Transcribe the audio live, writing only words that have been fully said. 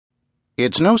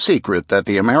It's no secret that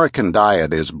the American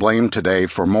diet is blamed today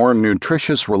for more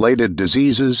nutritious-related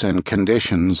diseases and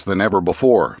conditions than ever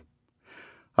before.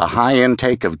 A high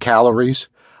intake of calories,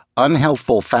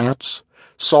 unhealthful fats,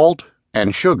 salt,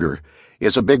 and sugar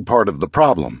is a big part of the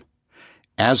problem,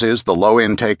 as is the low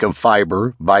intake of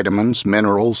fiber, vitamins,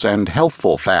 minerals, and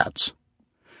healthful fats.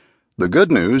 The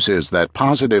good news is that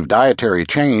positive dietary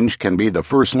change can be the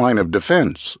first line of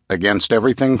defense against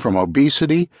everything from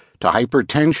obesity to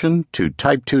hypertension to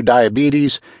type 2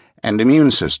 diabetes and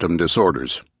immune system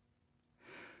disorders.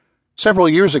 Several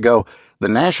years ago, the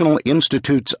National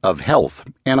Institutes of Health,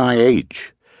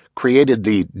 NIH, created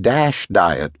the DASH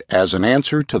diet as an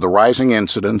answer to the rising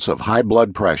incidence of high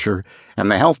blood pressure and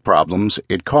the health problems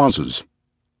it causes.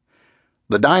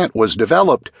 The diet was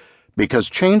developed because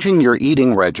changing your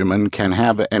eating regimen can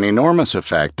have an enormous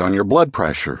effect on your blood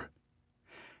pressure.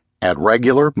 Add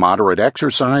regular, moderate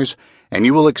exercise, and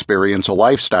you will experience a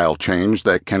lifestyle change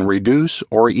that can reduce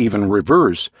or even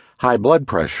reverse high blood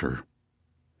pressure.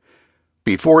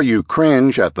 Before you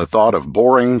cringe at the thought of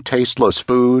boring, tasteless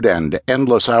food and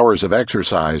endless hours of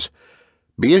exercise,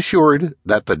 be assured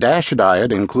that the DASH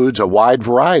diet includes a wide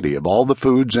variety of all the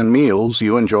foods and meals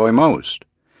you enjoy most.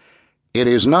 It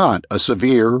is not a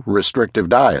severe, restrictive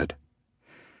diet.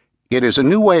 It is a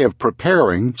new way of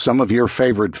preparing some of your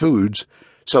favorite foods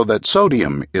so that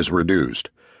sodium is reduced,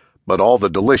 but all the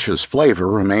delicious flavor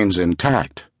remains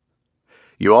intact.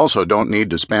 You also don't need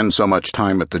to spend so much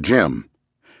time at the gym.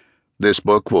 This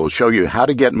book will show you how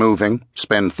to get moving,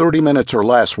 spend 30 minutes or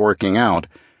less working out,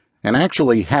 and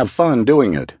actually have fun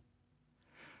doing it.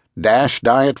 DASH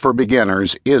Diet for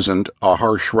Beginners isn't a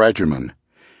harsh regimen.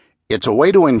 It's a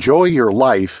way to enjoy your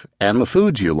life and the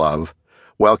foods you love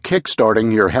while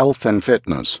kickstarting your health and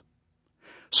fitness.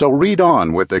 So read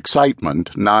on with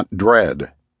excitement, not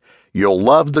dread. You'll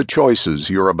love the choices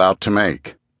you're about to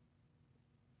make.